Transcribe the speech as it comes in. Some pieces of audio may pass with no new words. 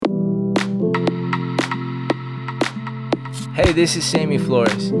Hey, this is Sammy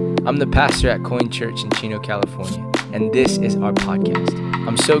Flores. I'm the pastor at Coin Church in Chino, California, and this is our podcast.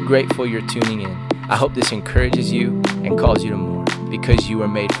 I'm so grateful you're tuning in. I hope this encourages you and calls you to more, because you were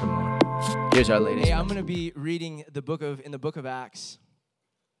made for more. Here's our latest. Hey, I'm going to be reading in the book of Acts.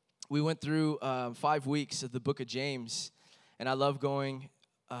 We went through 5 weeks of the book of James, and I love going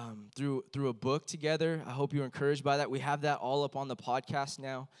through a book together. I hope you're encouraged by that. We have that all up on the podcast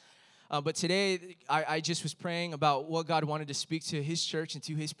now. But today, I just was praying about what God wanted to speak to His church and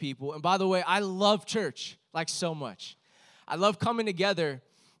to His people. And by the way, I love church, like so much. I love coming together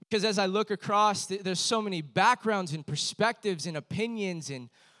because as I look across, there's so many backgrounds and perspectives and opinions and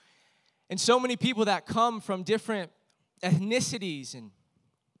so many people that come from different ethnicities. And,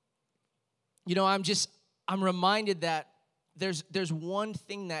 you know, I'm reminded that there's one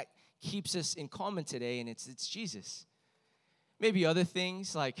thing that keeps us in common today, and it's Jesus. Maybe other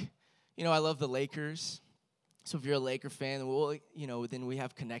things like, you know, I love the Lakers. So if you're a Laker fan, then we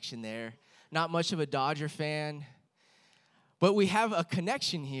have connection there. Not much of a Dodger fan, but we have a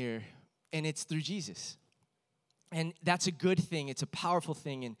connection here, and it's through Jesus. And that's a good thing. It's a powerful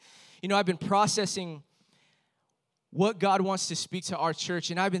thing. And, you know, I've been processing what God wants to speak to our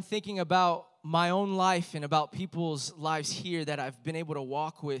church, and I've been thinking about my own life and about people's lives here that I've been able to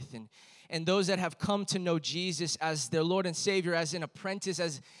walk with, and those that have come to know Jesus as their Lord and Savior, as an apprentice,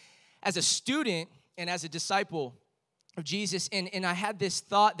 as a student, and as a disciple of Jesus. And I had this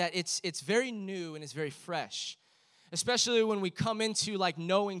thought that it's very new and it's very fresh, especially when we come into like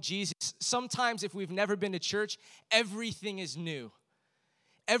knowing Jesus. Sometimes if we've never been to church, everything is new.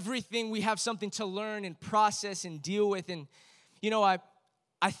 Everything, we have something to learn and process and deal with. And, you know,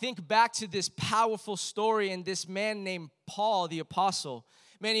 I think back to this powerful story and this man named Paul, the apostle.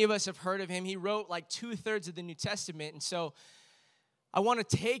 Many of us have heard of him. He wrote like 2/3 of the New Testament. And so I want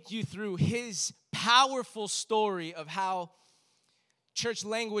to take you through his powerful story of how church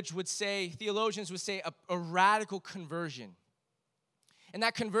language would say, theologians would say, a radical conversion. And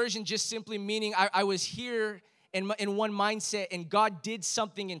that conversion just simply meaning I was here in one mindset, and God did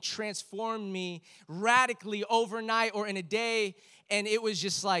something and transformed me radically overnight or in a day, and it was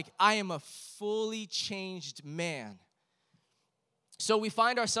just like, I am a fully changed man. So we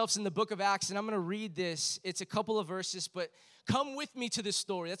find ourselves in the book of Acts, and I'm going to read this. It's a couple of verses, but come with me to this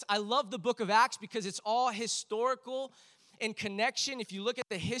story. I love the book of Acts because it's all historical in connection. If you look at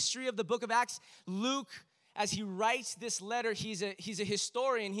the history of the book of Acts, Luke, as he writes this letter, he's a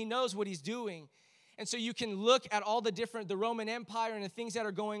historian. He knows what he's doing. And so you can look at all the Roman Empire and the things that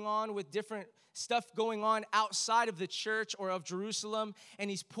are going on with different stuff going on outside of the church or of Jerusalem,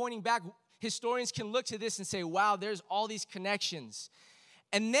 and he's pointing back. Historians can look to this and say, wow, there's all these connections.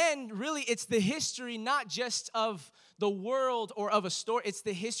 And then really it's the history not just of the world or of a story, it's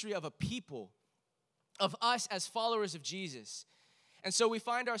the history of a people, of us as followers of Jesus. And so we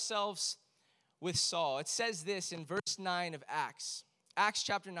find ourselves with Saul. It says this in verse 9 of Acts. Acts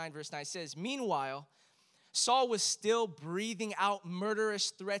chapter 9, verse 9 says, meanwhile, Saul was still breathing out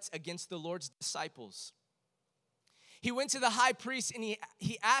murderous threats against the Lord's disciples. He went to the high priest and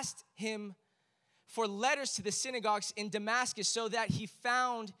he asked him for letters to the synagogues in Damascus so that if he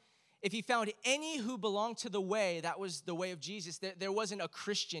found any who belonged to the way, that was the way of Jesus, there wasn't a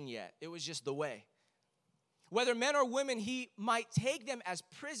Christian yet. It was just the way. Whether men or women, he might take them as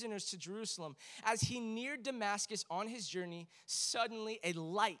prisoners to Jerusalem. As he neared Damascus on his journey, suddenly a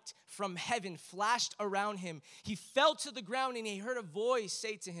light from heaven flashed around him. He fell to the ground and he heard a voice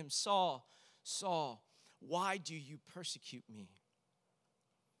say to him, Saul, Saul, why do you persecute me?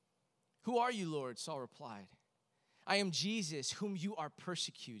 Who are you, Lord? Saul replied. I am Jesus, whom you are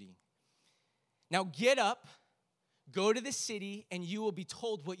persecuting. Now get up, go to the city, and you will be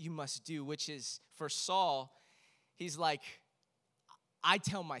told what you must do, which is, for Saul, he's like, I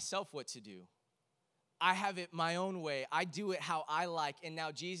tell myself what to do. I have it my own way. I do it how I like. And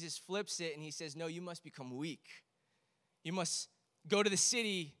now Jesus flips it, and he says, no, you must become weak. You must go to the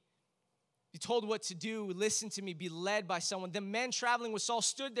city, be told what to do, listen to me, be led by someone. The men traveling with Saul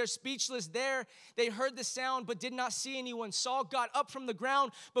stood there speechless there. They heard the sound but did not see anyone. Saul got up from the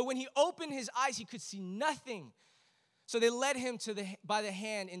ground, but when he opened his eyes, he could see nothing. So they led him by the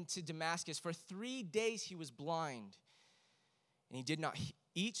hand into Damascus. For 3 days he was blind, and he did not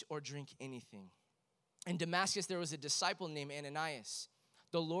eat or drink anything. In Damascus there was a disciple named Ananias.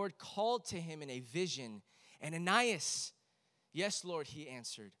 The Lord called to him in a vision, Ananias. Yes, Lord, he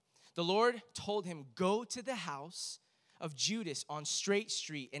answered. The Lord told him, go to the house of Judas on Straight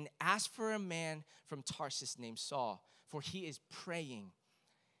Street and ask for a man from Tarsus named Saul, for he is praying.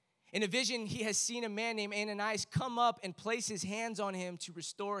 In a vision, he has seen a man named Ananias come up and place his hands on him to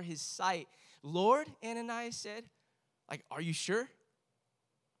restore his sight. Lord, Ananias said, Like, are you sure?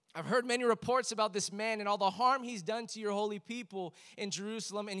 I've heard many reports about this man and all the harm he's done to your holy people in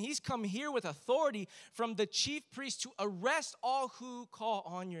Jerusalem, and he's come here with authority from the chief priest to arrest all who call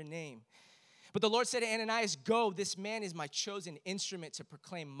on your name. But the Lord said to Ananias, go, this man is my chosen instrument to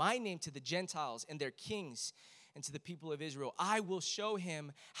proclaim my name to the Gentiles and their kings and to the people of Israel. I will show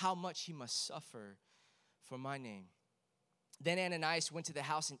him how much he must suffer for my name. Then Ananias went to the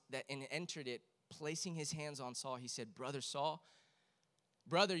house and entered it, placing his hands on Saul. He said, Brother Saul,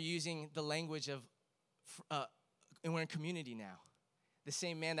 brother, using the language of, and we're in community now. The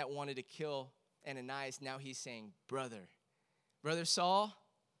same man that wanted to kill Ananias, now he's saying, brother. Brother Saul,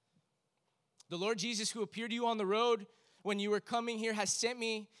 the Lord Jesus who appeared to you on the road when you were coming here has sent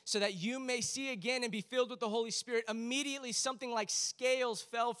me so that you may see again and be filled with the Holy Spirit. Immediately something like scales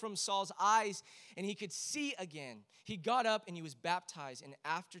fell from Saul's eyes and he could see again. He got up and he was baptized, and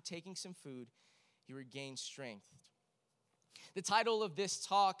after taking some food, he regained strength. The title of this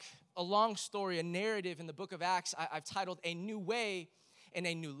talk, a long story, a narrative in the book of Acts, I've titled A New Way and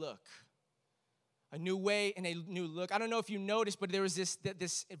a New Look. A new way and a new look. I don't know if you noticed, but there was this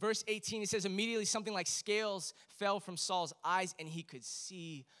verse 18, it says, immediately something like scales fell from Saul's eyes and he could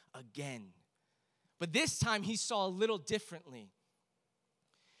see again. But this time he saw a little differently.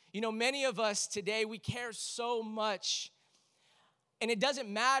 You know, many of us today, we care so much, and it doesn't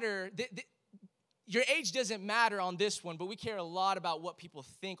matter. Your age doesn't matter on this one, but we care a lot about what people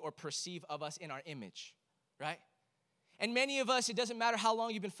think or perceive of us in our image, right? And many of us, it doesn't matter how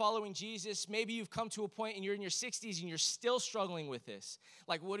long you've been following Jesus. Maybe you've come to a point and you're in your 60s and you're still struggling with this.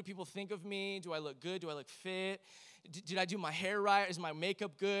 Like, what do people think of me? Do I look good? Do I look fit? Did I do my hair right? Is my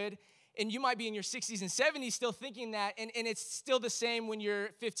makeup good? And you might be in your 60s and 70s still thinking that, and it's still the same when you're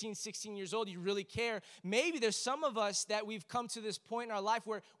 15, 16 years old. You really care. Maybe there's some of us that we've come to this point in our life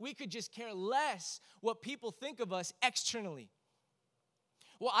where we could just care less what people think of us externally.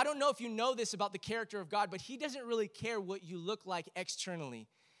 Well, I don't know if you know this about the character of God, but he doesn't really care what you look like externally.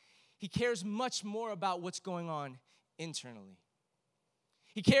 He cares much more about what's going on internally.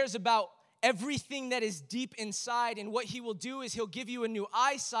 He cares about everything that is deep inside, and what he will do is he'll give you a new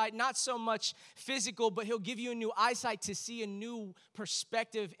eyesight, not so much physical, but he'll give you a new eyesight to see a new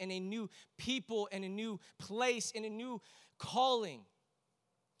perspective and a new people and a new place and a new calling.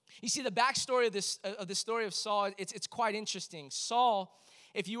 You see, the backstory of the story of Saul, it's quite interesting. Saul,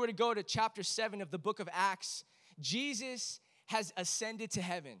 if you were to go to chapter 7 of the book of Acts, Jesus has ascended to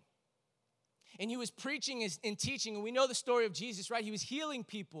heaven. And he was preaching and teaching, and we know the story of Jesus, right? He was healing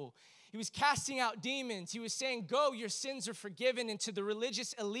people. He was casting out demons. He was saying, go, your sins are forgiven. And to the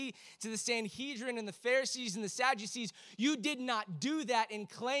religious elite, to the Sanhedrin and the Pharisees and the Sadducees, you did not do that and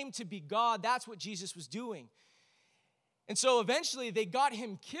claim to be God. That's what Jesus was doing. And so eventually they got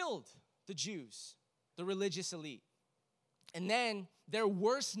him killed, the Jews, the religious elite. And then their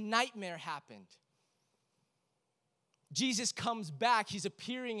worst nightmare happened. Jesus comes back. He's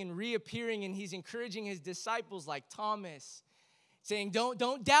appearing and reappearing, and he's encouraging his disciples like Thomas, saying,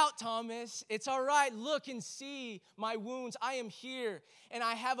 don't doubt, Thomas. It's all right. Look and see my wounds. I am here, and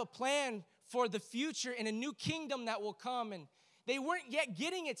I have a plan for the future and a new kingdom that will come. And they weren't yet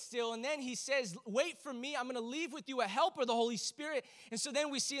getting it still. And then he says, wait for me. I'm going to leave with you a helper, the Holy Spirit. And so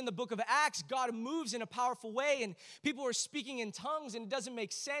then we see in the book of Acts, God moves in a powerful way, and people are speaking in tongues, and it doesn't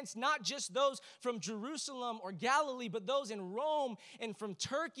make sense. Not just those from Jerusalem or Galilee, but those in Rome and from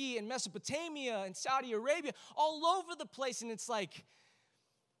Turkey and Mesopotamia and Saudi Arabia, all over the place. And it's like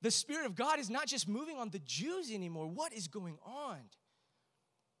the Spirit of God is not just moving on the Jews anymore. What is going on?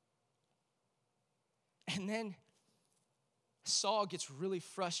 And then Saul gets really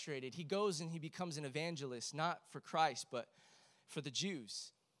frustrated. He goes and he becomes an evangelist, not for Christ, but for the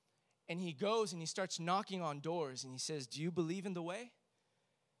Jews. And he goes and he starts knocking on doors, and he says, do you believe in the way?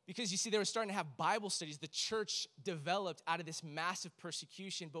 Because you see, they were starting to have Bible studies. The church developed out of this massive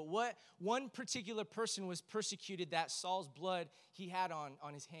persecution. But what one particular person was persecuted, that Saul's blood he had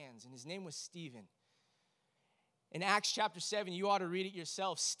on his hands, and his name was Stephen. In Acts chapter 7, you ought to read it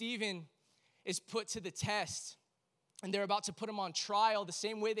yourself. Stephen is put to the test. And they're about to put him on trial the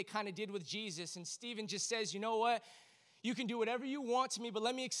same way they kind of did with Jesus. And Stephen just says, you know what? You can do whatever you want to me, but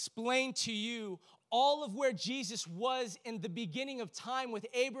let me explain to you all of where Jesus was in the beginning of time with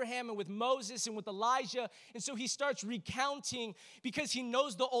Abraham and with Moses and with Elijah. And so he starts recounting, because he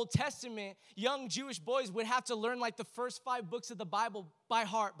knows the Old Testament. Young Jewish boys would have to learn like the first 5 books of the Bible by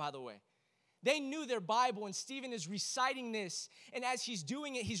heart, by the way. They knew their Bible, and Stephen is reciting this. And as he's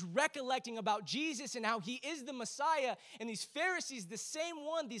doing it, he's recollecting about Jesus and how he is the Messiah. And these Pharisees, the same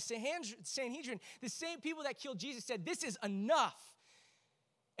one, these Sanhedrin, the same people that killed Jesus, said, this is enough.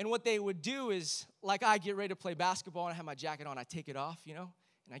 And what they would do is, like I get ready to play basketball and I have my jacket on, I take it off, and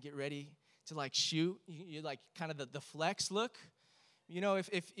I get ready to like shoot. You like kind of the flex look.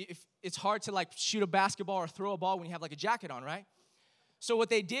 If it's hard to like shoot a basketball or throw a ball when you have like a jacket on, right? So what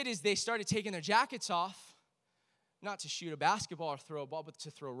they did is they started taking their jackets off, not to shoot a basketball or throw a ball, but to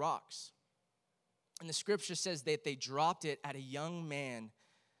throw rocks. And the scripture says that they dropped it at a young man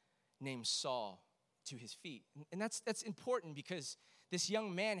named Saul to his feet. And that's important because this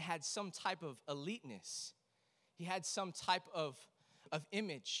young man had some type of eliteness. He had some type of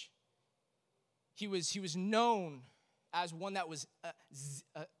image. He was known as one that was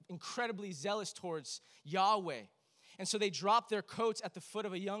incredibly zealous towards Yahweh. And so they dropped their coats at the foot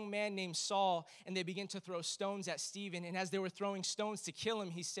of a young man named Saul, and they began to throw stones at Stephen. And as they were throwing stones to kill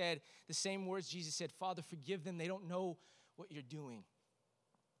him, he said the same words Jesus said, "Father, forgive them. They don't know what you're doing."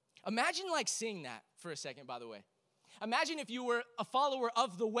 Imagine like seeing that for a second, by the way. Imagine if you were a follower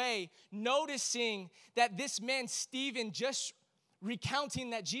of the way, noticing that this man, Stephen, just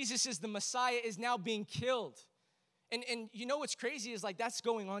recounting that Jesus is the Messiah, is now being killed. And you know what's crazy is like that's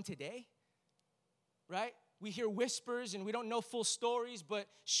going on today, right? We hear whispers and we don't know full stories, but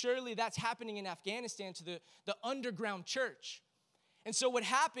surely that's happening in Afghanistan to the underground church. And so what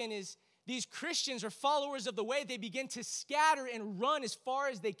happened is these Christians or followers of the way, they begin to scatter and run as far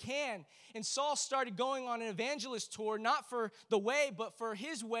as they can. And Saul started going on an evangelist tour, not for the way, but for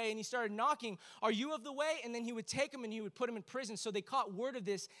his way. And he started knocking, "Are you of the way?" And then he would take them and he would put them in prison. So they caught word of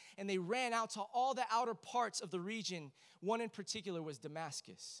this and they ran out to all the outer parts of the region. One in particular was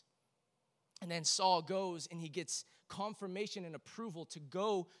Damascus. And then Saul goes and he gets confirmation and approval to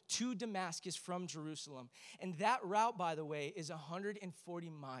go to Damascus from Jerusalem. And that route, by the way, is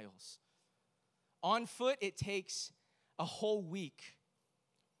 140 miles. On foot, it takes a whole week.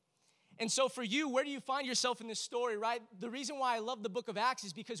 And so for you, where do you find yourself in this story, right? The reason why I love the book of Acts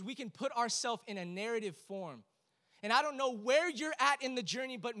is because we can put ourselves in a narrative form. And I don't know where you're at in the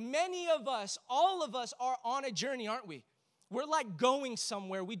journey, but many of us, all of us are on a journey, aren't we? We're like going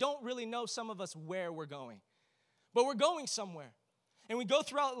somewhere. We don't really know, some of us, where we're going. But we're going somewhere. And we go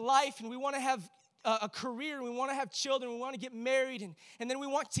throughout life and we want to have a career, we want to have children, we want to get married, and then we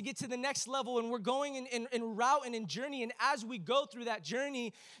want to get to the next level, and we're going in route and in journey, and as we go through that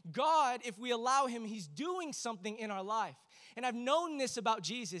journey, God, if we allow him, he's doing something in our life. And I've known this about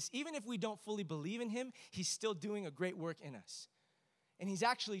Jesus. Even if we don't fully believe in him, he's still doing a great work in us. And he's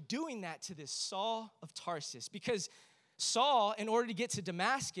actually doing that to this Saul of Tarsus, because Saul, in order to get to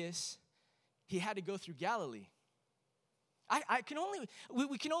Damascus, he had to go through Galilee.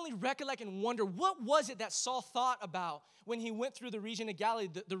 We can only recollect and wonder, what was it that Saul thought about when he went through the region of Galilee,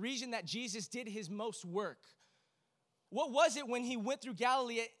 the region that Jesus did his most work? What was it when he went through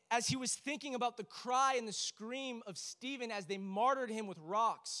Galilee as he was thinking about the cry and the scream of Stephen as they martyred him with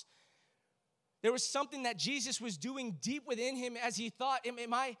rocks? There was something that Jesus was doing deep within him as he thought,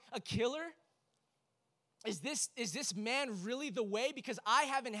 am I a killer? Is this man really the way? Because I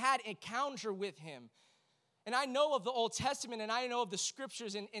haven't had an encounter with him. And I know of the Old Testament and I know of the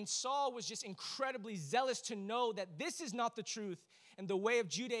scriptures, and Saul was just incredibly zealous to know that this is not the truth and the way of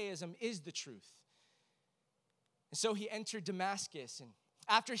Judaism is the truth. And so he entered Damascus, and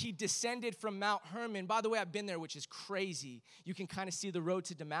after he descended from Mount Hermon, by the way, I've been there, which is crazy. You can kind of see the road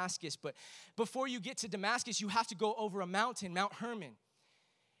to Damascus, but before you get to Damascus, you have to go over a mountain, Mount Hermon.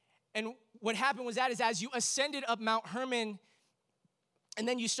 And what happened was that is as you ascended up Mount Hermon, and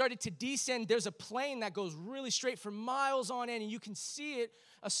then you started to descend, there's a plain that goes really straight for miles on end, and you can see it,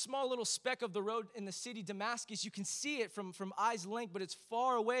 a small little speck of the road in the city Damascus. You can see it from eye's length, but it's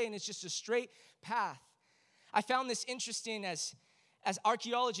far away, and it's just a straight path. I found this interesting as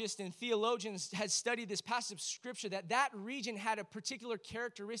archaeologists and theologians had studied this passage of scripture, that region had a particular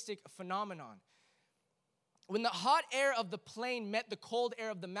characteristic phenomenon. When the hot air of the plain met the cold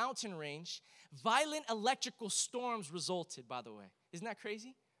air of the mountain range, violent electrical storms resulted, by the way. Isn't that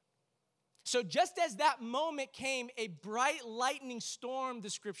crazy? So just as that moment came, a bright lightning storm, the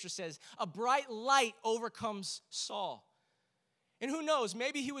scripture says, a bright light overcomes Saul. And who knows,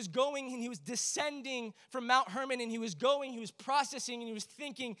 maybe he was going and he was descending from Mount Hermon, and he was processing, and he was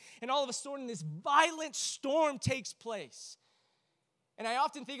thinking, and all of a sudden this violent storm takes place. And I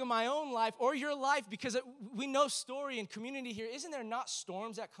often think of my own life or your life, because we know story and community here. Isn't there not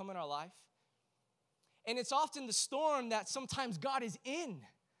storms that come in our life? And it's often the storm that sometimes God is in.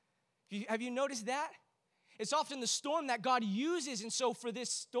 Have you noticed that? It's often the storm that God uses. And so for this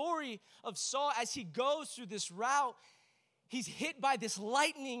story of Saul, as he goes through this route, he's hit by this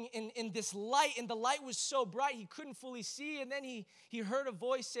lightning and this light, and the light was so bright he couldn't fully see. And then he heard a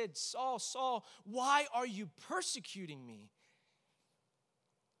voice said, "Saul, Saul, why are you persecuting me?"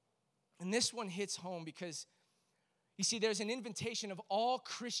 And this one hits home because, you see, there's an invitation of all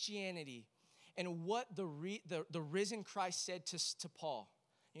Christianity and what the risen Christ said to Paul.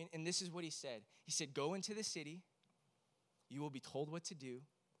 And this is what he said. He said, go into the city. You will be told what to do.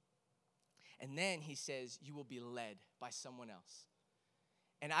 And then he says, you will be led by someone else.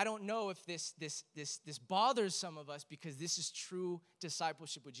 And I don't know if this bothers some of us because this is true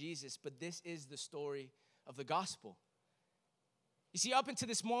discipleship with Jesus, but this is the story of the gospel. You see, up until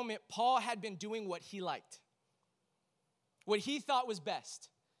this moment, Paul had been doing what he liked, what he thought was best,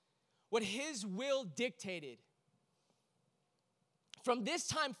 what his will dictated. From this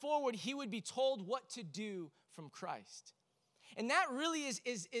time forward, he would be told what to do from Christ. And that really is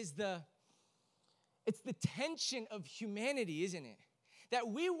the tension of humanity, isn't it? That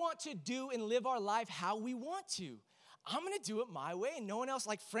we want to do and live our life how we want to. I'm going to do it my way and no one else,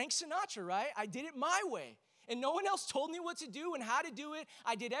 like Frank Sinatra, right? I did it my way. And no one else told me what to do and how to do it.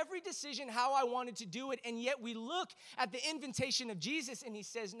 I did every decision how I wanted to do it. And yet we look at the invitation of Jesus and he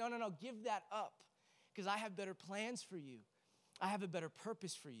says, no, give that up because I have better plans for you. I have a better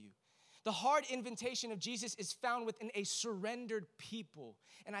purpose for you. The hard invitation of Jesus is found within a surrendered people.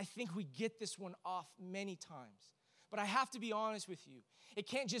 And I think we get this one off many times. But I have to be honest with you. It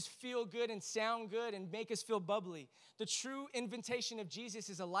can't just feel good and sound good and make us feel bubbly. The true invitation of Jesus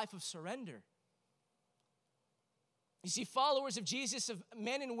is a life of surrender. You see, followers of Jesus, of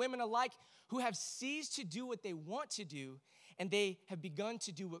men and women alike, who have ceased to do what they want to do, and they have begun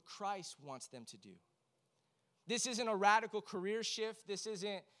to do what Christ wants them to do. This isn't a radical career shift. This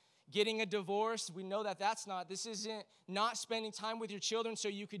isn't getting a divorce. We know that that's not. This isn't not spending time with your children so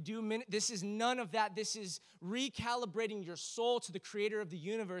you could do This is none of that. This is recalibrating your soul to the creator of the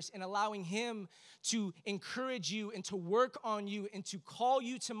universe and allowing him to encourage you and to work on you and to call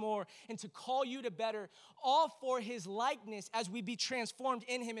you to more and to call you to better, all for his likeness as we be transformed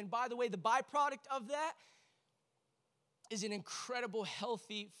in him. And by the way, the byproduct of that is an incredible,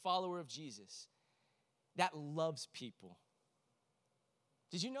 healthy follower of Jesus that loves people.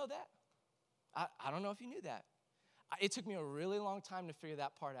 Did you know that? I don't know if you knew that. It took me a really long time to figure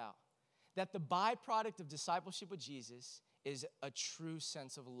that part out. That the byproduct of discipleship with Jesus is a true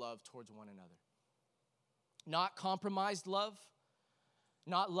sense of love towards one another. Not compromised love,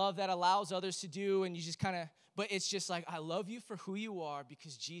 not love that allows others to do and you just kind of, but it's just like, I love you for who you are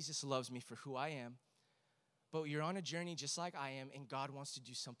because Jesus loves me for who I am. But you're on a journey just like I am and God wants to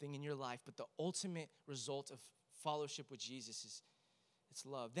do something in your life. But the ultimate result of fellowship with Jesus is it's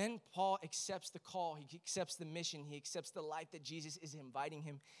love. Then Paul accepts the call. He accepts the mission. He accepts the life that Jesus is inviting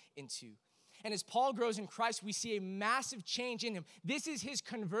him into. And as Paul grows in Christ, we see a massive change in him. This is his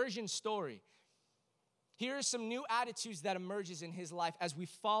conversion story. Here are some new attitudes that emerges in his life as we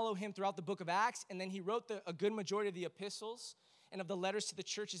follow him throughout the book of Acts. And then he wrote a good majority of the epistles and of the letters to the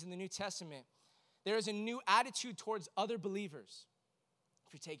churches in the New Testament. There is a new attitude towards other believers,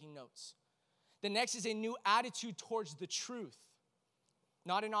 if you're taking notes. The next is a new attitude towards the truth,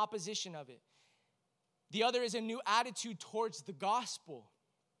 not in opposition of it. The other is a new attitude towards the gospel.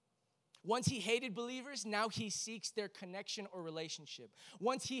 Once he hated believers, now he seeks their connection or relationship.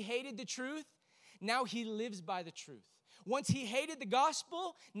 Once he hated the truth, now he lives by the truth. Once he hated the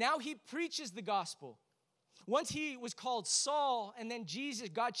gospel, now he preaches the gospel. Once he was called Saul, and then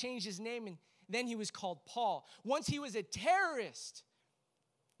God changed his name, and then he was called Paul. Once he was a terrorist,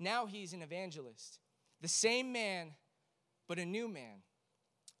 now he's an evangelist. The same man, but a new man.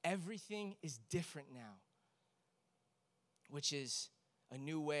 Everything is different now, which is a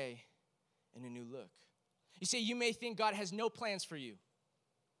new way and a new look. You see, you may think God has no plans for you.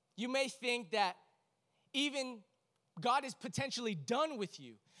 You may think that even God is potentially done with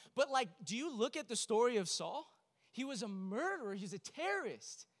you. But do you look at the story of Saul? He was a murderer. He was a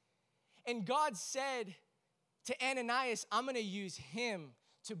terrorist. And God said to Ananias, I'm going to use him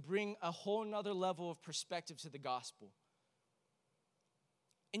to bring a whole nother level of perspective to the gospel.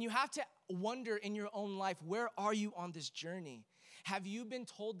 And you have to wonder in your own life, where are you on this journey? Have you been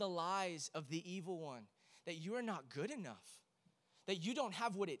told the lies of the evil one, that you are not good enough, that you don't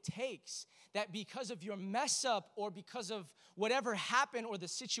have what it takes, that because of your mess up or because of whatever happened or the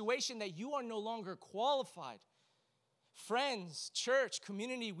situation that you are no longer qualified? Friends, church,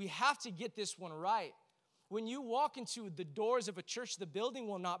 community, we have to get this one right. When you walk into the doors of a church, the building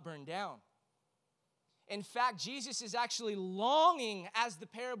will not burn down. In fact, Jesus is actually longing, as the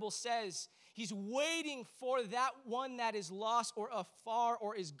parable says, he's waiting for that one that is lost or afar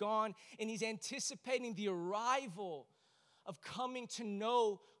or is gone, and he's anticipating the arrival of coming to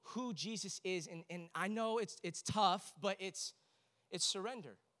know who Jesus is. And I know it's tough, but it's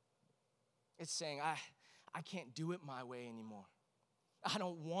surrender. It's saying, I can't do it my way anymore. I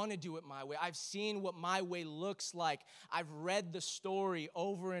don't want to do it my way. I've seen what my way looks like. I've read the story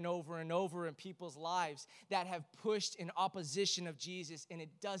over and over and over in people's lives that have pushed in opposition of Jesus, and it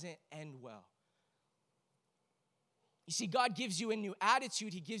doesn't end well. You see, God gives you a new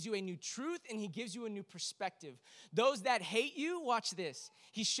attitude, He gives you a new truth, and He gives you a new perspective. Those that hate you, watch this.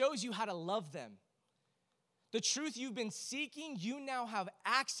 He shows you how to love them. The truth you've been seeking, you now have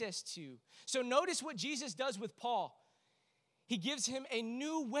access to. So notice what Jesus does with Paul. He gives him a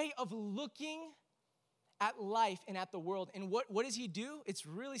new way of looking at life and at the world. And what does he do? It's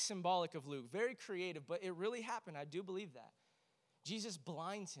really symbolic of Luke, very creative, but it really happened. I do believe that. Jesus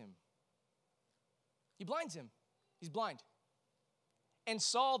blinds him. He blinds him. He's blind. And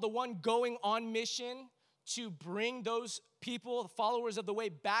Saul, the one going on mission to bring those people, the followers of the way,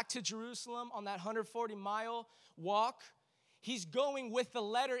 back to Jerusalem on that 140-mile walk, he's going with the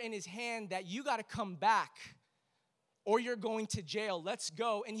letter in his hand that you got to come back or you're going to jail. Let's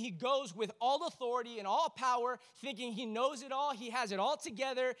go. And he goes with all authority and all power, thinking he knows it all. He has it all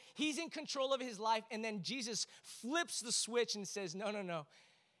together. He's in control of his life. And then Jesus flips the switch and says, no.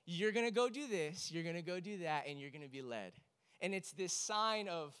 You're going to go do this, you're going to go do that, and you're going to be led. And it's this sign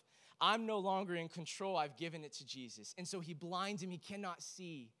of, I'm no longer in control. I've given it to Jesus. And so he blinds him. He cannot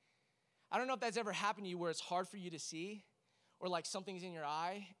see. I don't know if that's ever happened to you where it's hard for you to see or like something's in your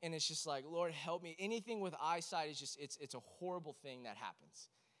eye and it's just like, Lord, help me. Anything with eyesight is just, it's a horrible thing that happens.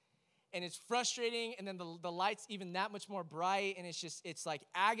 And it's frustrating, and then the light's even that much more bright, and it's like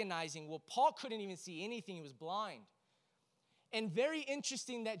agonizing. Well, Paul couldn't even see anything. He was blind. And very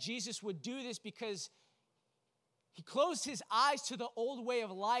interesting that Jesus would do this because he closed his eyes to the old way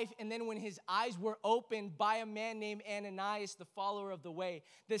of life, and then when his eyes were opened by a man named Ananias, the follower of the way,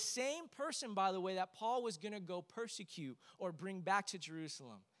 the same person, by the way, that Paul was going to go persecute or bring back to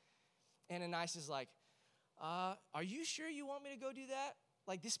Jerusalem. Ananias is like, are you sure you want me to go do that?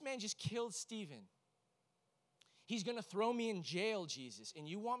 Like, this man just killed Stephen. He's going to throw me in jail, Jesus, and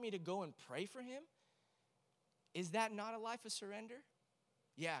you want me to go and pray for him? Is that not a life of surrender?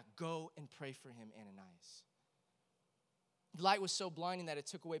 Yeah, go and pray for him, Ananias. The light was so blinding that it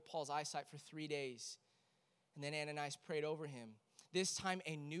took away Paul's eyesight for 3 days. And then Ananias prayed over him. This time,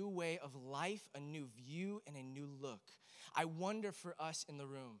 a new way of life, a new view, and a new look. I wonder for us in the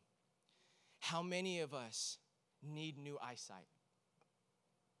room, how many of us need new eyesight?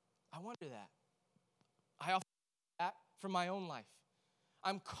 I wonder that. I often do that for my own life.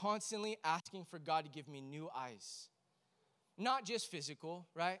 I'm constantly asking for God to give me new eyes. Not just physical,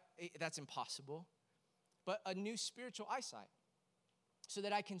 right? That's impossible. But a new spiritual eyesight so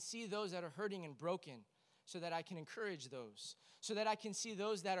that I can see those that are hurting and broken, so that I can encourage those, so that I can see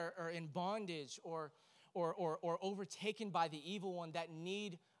those that are in bondage or overtaken by the evil one that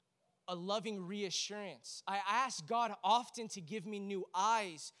need a loving reassurance. I ask God often to give me new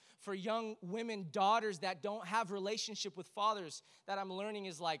eyes for young women, daughters that don't have relationship with fathers, that I'm learning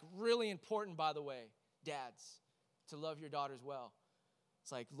is like really important, by the way, dads, to love your daughters well.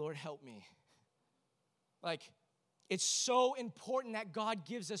 It's like, Lord, help me. Like, it's so important that God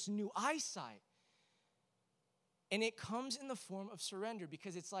gives us new eyesight. And it comes in the form of surrender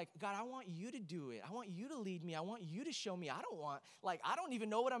because it's like, God, I want you to do it. I want you to lead me. I want you to show me. I don't even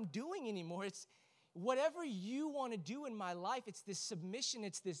know what I'm doing anymore. It's whatever you want to do in my life. It's this submission.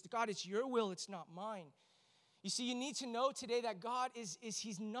 It's this, God, it's your will. It's not mine. You see, you need to know today that God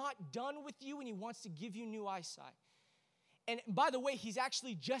he's not done with you and he wants to give you new eyesight. And by the way, he's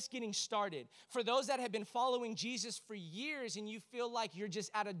actually just getting started. For those that have been following Jesus for years and you feel like you're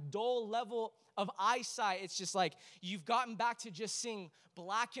just at a dull level of eyesight, it's just like you've gotten back to just seeing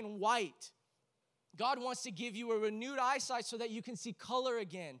black and white. God wants to give you a renewed eyesight so that you can see color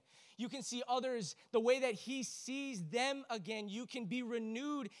again. You can see others the way that he sees them again. You can be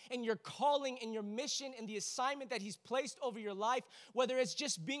renewed in your calling and your mission and the assignment that he's placed over your life, whether it's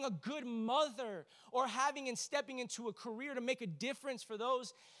just being a good mother or having and stepping into a career to make a difference for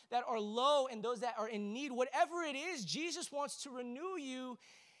those that are low and those that are in need. Whatever it is, Jesus wants to renew you.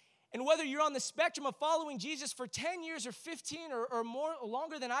 And whether you're on the spectrum of following Jesus for 10 years or 15 or more, or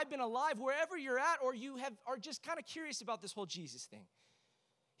longer than I've been alive, wherever you're at, or you are just kind of curious about this whole Jesus thing,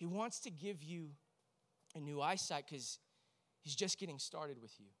 he wants to give you a new eyesight because he's just getting started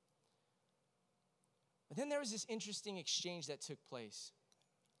with you. But then there was this interesting exchange that took place,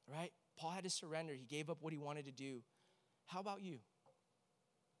 right? Paul had to surrender. He gave up what he wanted to do. How about you?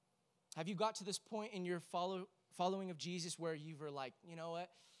 Have you got to this point in your following of Jesus where you were like, you know what?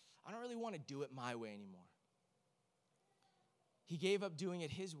 I don't really want to do it my way anymore. He gave up doing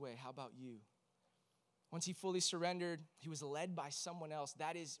it his way. How about you? Once he fully surrendered, he was led by someone else.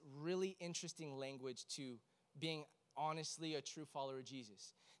 That is really interesting language to being honestly a true follower of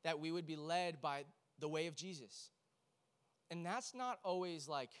Jesus, that we would be led by the way of Jesus. And that's not always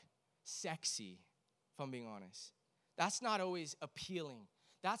like sexy, if I'm being honest. That's not always appealing.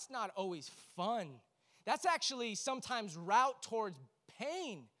 That's not always fun. That's actually sometimes route towards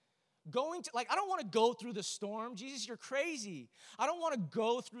pain. I don't want to go through the storm. Jesus, you're crazy. I don't want to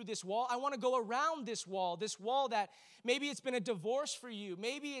go through this wall. I want to go around this wall that maybe it's been a divorce for you.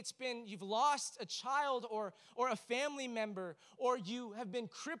 Maybe you've lost a child or a family member, or you have been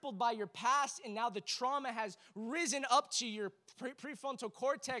crippled by your past and now the trauma has risen up to your prefrontal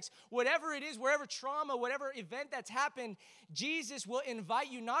cortex. Whatever it is, wherever trauma, whatever event that's happened, Jesus will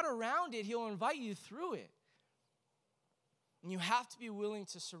invite you not around it, he'll invite you through it. And you have to be willing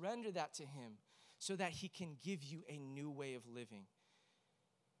to surrender that to him so that he can give you a new way of living.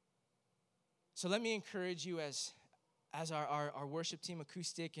 So let me encourage you as our worship team,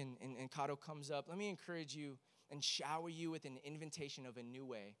 acoustic, and Kato comes up, let me encourage you and shower you with an invitation of a new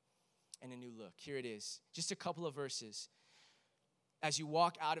way and a new look. Here it is, just a couple of verses. As you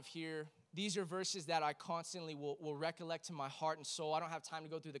walk out of here, these are verses that I constantly will recollect to my heart and soul. I don't have time to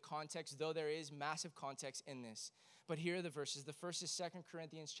go through the context, though there is massive context in this. But here are the verses. The first is 2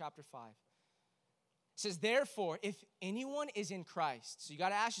 Corinthians chapter 5. It says, therefore, if anyone is in Christ, so you got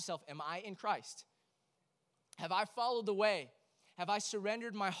to ask yourself, am I in Christ? Have I followed the way? Have I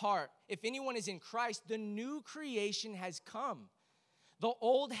surrendered my heart? If anyone is in Christ, the new creation has come. The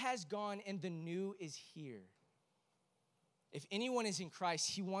old has gone and the new is here. If anyone is in Christ,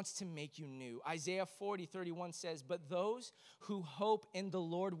 he wants to make you new. Isaiah 40:31 says, but those who hope in the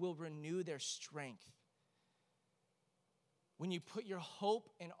Lord will renew their strength. When you put your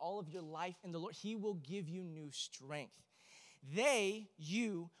hope and all of your life in the Lord, he will give you new strength.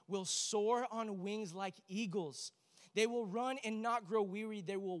 You will soar on wings like eagles. They will run and not grow weary.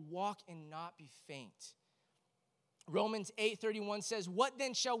 They will walk and not be faint. Romans 8:31 says, what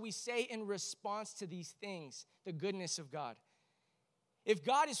then shall we say in response to these things? The goodness of God. If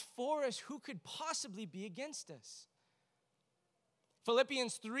God is for us, who could possibly be against us?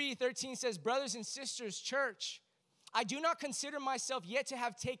 Philippians 3:13 says, brothers and sisters, church, I do not consider myself yet to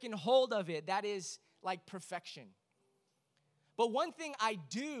have taken hold of it. That is like perfection. But one thing I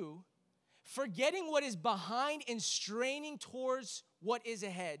do, forgetting what is behind and straining towards what is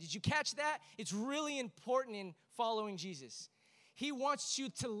ahead. Did you catch that? It's really important in following Jesus. He wants you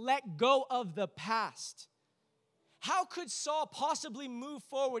to let go of the past. How could Saul possibly move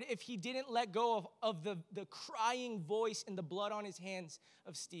forward if he didn't let go of the crying voice and the blood on his hands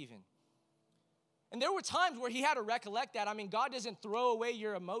of Stephen? And there were times where he had to recollect that. I mean, God doesn't throw away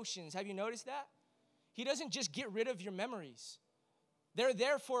your emotions. Have you noticed that? He doesn't just get rid of your memories. They're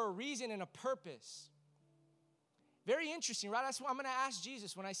there for a reason and a purpose. Very interesting, right? That's what I'm going to ask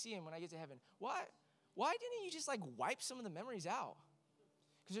Jesus when I see him, when I get to heaven. Why didn't you just wipe some of the memories out?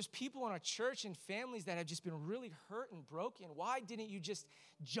 Because there's people in our church and families that have just been really hurt and broken. Why didn't you just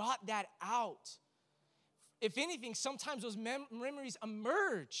jot that out? If anything, sometimes those memories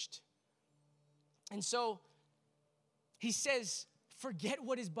emerged. And so he says, forget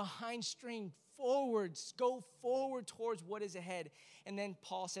what is behind, strain forwards, go forward towards what is ahead. And then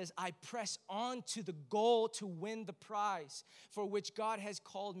Paul says, I press on to the goal to win the prize for which God has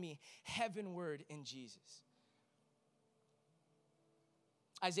called me heavenward in Jesus.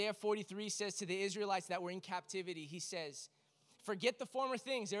 Isaiah 43 says to the Israelites that were in captivity, he says, forget the former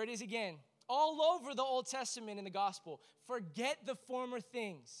things. There it is again. All over the Old Testament and the gospel. Forget the former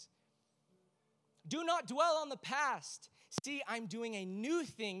things. Do not dwell on the past. See, I'm doing a new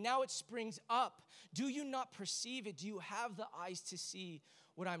thing. Now it springs up. Do you not perceive it? Do you have the eyes to see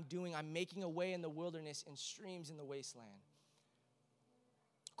what I'm doing? I'm making a way in the wilderness and streams in the wasteland.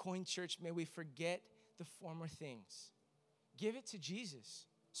 Coin Church, may we forget the former things. Give it to Jesus.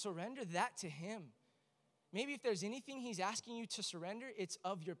 Surrender that to him. Maybe if there's anything he's asking you to surrender, it's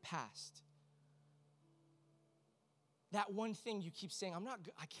of your past. That one thing you keep saying,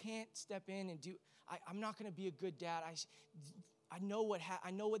 I can't step in and do, I'm not going to be a good dad. I know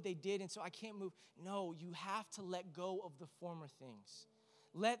what they did, and so I can't move. No, you have to let go of the former things.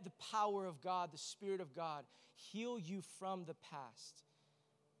 Let the power of God, the Spirit of God, heal you from the past.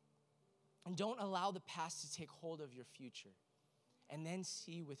 And don't allow the past to take hold of your future. And then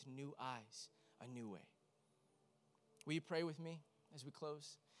see with new eyes a new way. Will you pray with me as we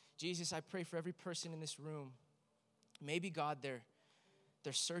close? Jesus, I pray for every person in this room. Maybe, God, they're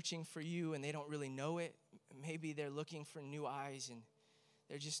searching for you and they don't really know it. Maybe they're looking for new eyes and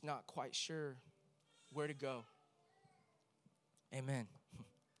they're just not quite sure where to go. Amen.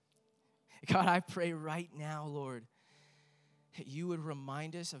 God, I pray right now, Lord, that you would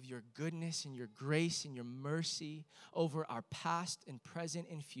remind us of your goodness and your grace and your mercy over our past and present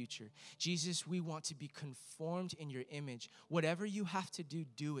and future. Jesus, we want to be conformed in your image. Whatever you have to do,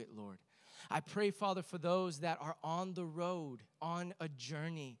 do it, Lord. I pray, Father, for those that are on the road, on a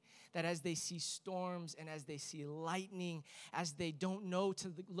journey, that as they see storms and as they see lightning, as they don't know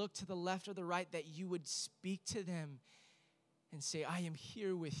to look to the left or the right, that you would speak to them and say, I am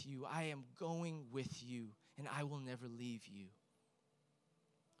here with you, I am going with you, and I will never leave you.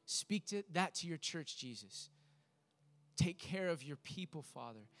 Speak that to your church, Jesus. Take care of your people,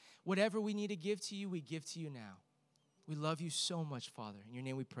 Father. Whatever we need to give to you, we give to you now. We love you so much, Father. In your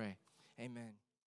name we pray. Amen.